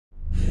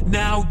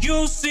Now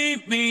you see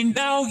me,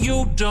 now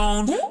you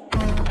don't.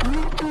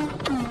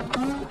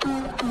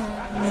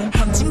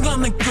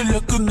 한순간에 끌려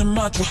끝내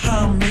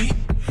마주함이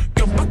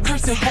깜빡할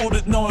새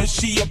홀을 너의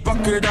시야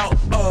밖을 out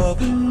of.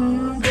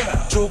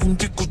 조금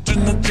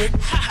뒤꿈치는 tic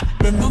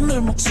멤버 내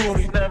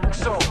목소리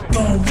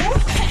Don't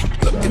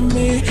look at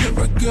me, here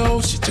I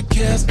go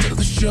시작해 still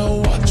the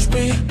show Watch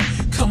me,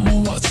 come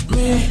on watch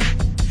me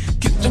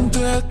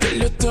긴장돼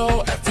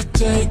들려도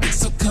everyday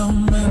so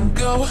come and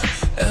go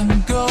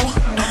and go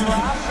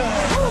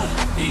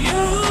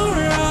Your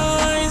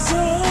eyes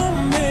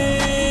on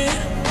me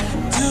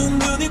두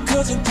눈이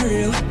커진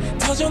thrill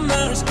터져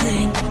나를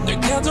scream 널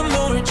가둔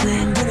너의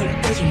dream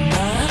눈을 떼지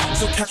마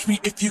So catch me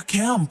if you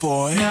can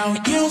boy Now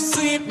you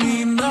see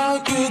me,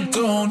 now you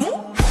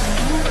don't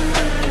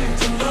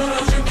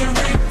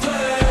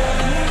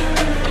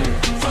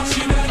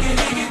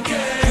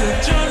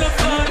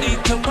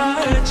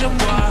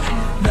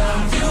Now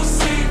you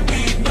see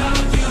me, now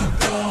you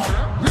don't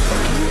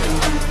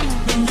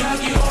넌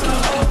여기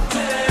올라오대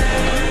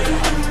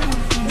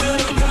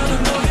내려가는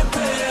너의 배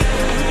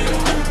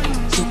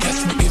So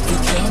catch me if you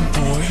can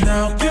boy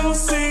Now you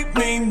see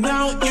me,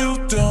 now you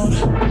don't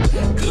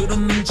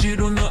그런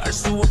눈치로 너 알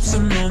수 없어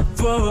넌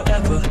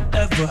forever,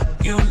 ever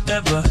You'll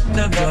never,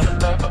 never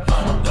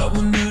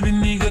너무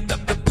느린 네가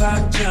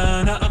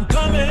답답하잖아 I'm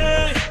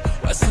coming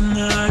와서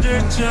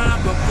나를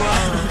잡아봐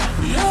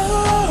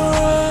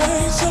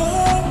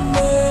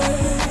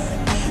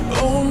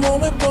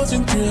온몸에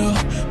퍼진 thrill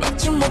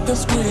막지 못한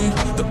scream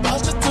더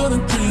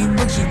빠져드는 dream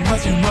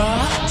방심하지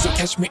마 So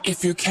catch me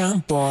if you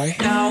can boy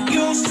Now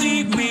you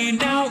see me,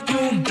 now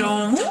you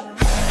don't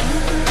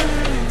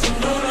더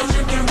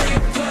멀어질게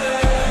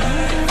replay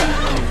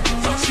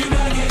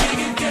확실하게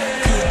이길게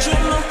그저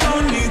넌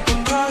뻔히 또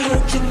다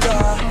해줄까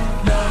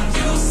Now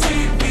you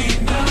see me,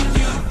 now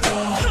you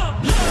don't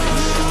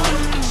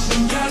넌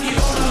여기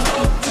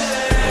올라오대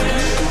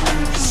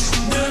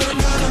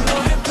내려가는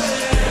너의 배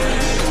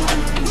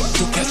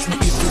So catch me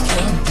if you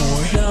can,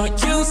 boy. Now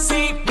you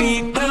see me,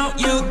 now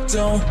you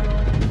don't.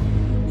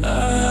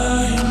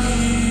 I'm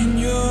in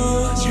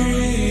your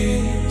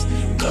dreams.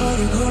 너를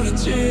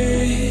걸었지.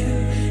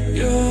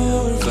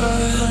 Your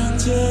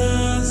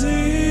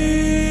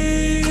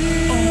fantasy.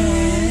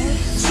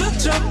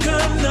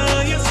 스쳐간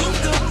나의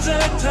손끝에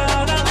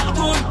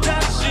달아나고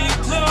다시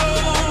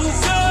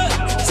closer.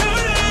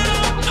 Turn it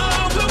up, I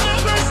will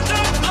never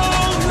stop. Oh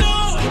no,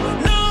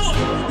 no,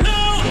 no,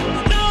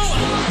 no.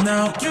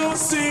 Now you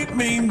see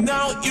me,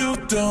 now you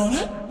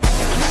don't.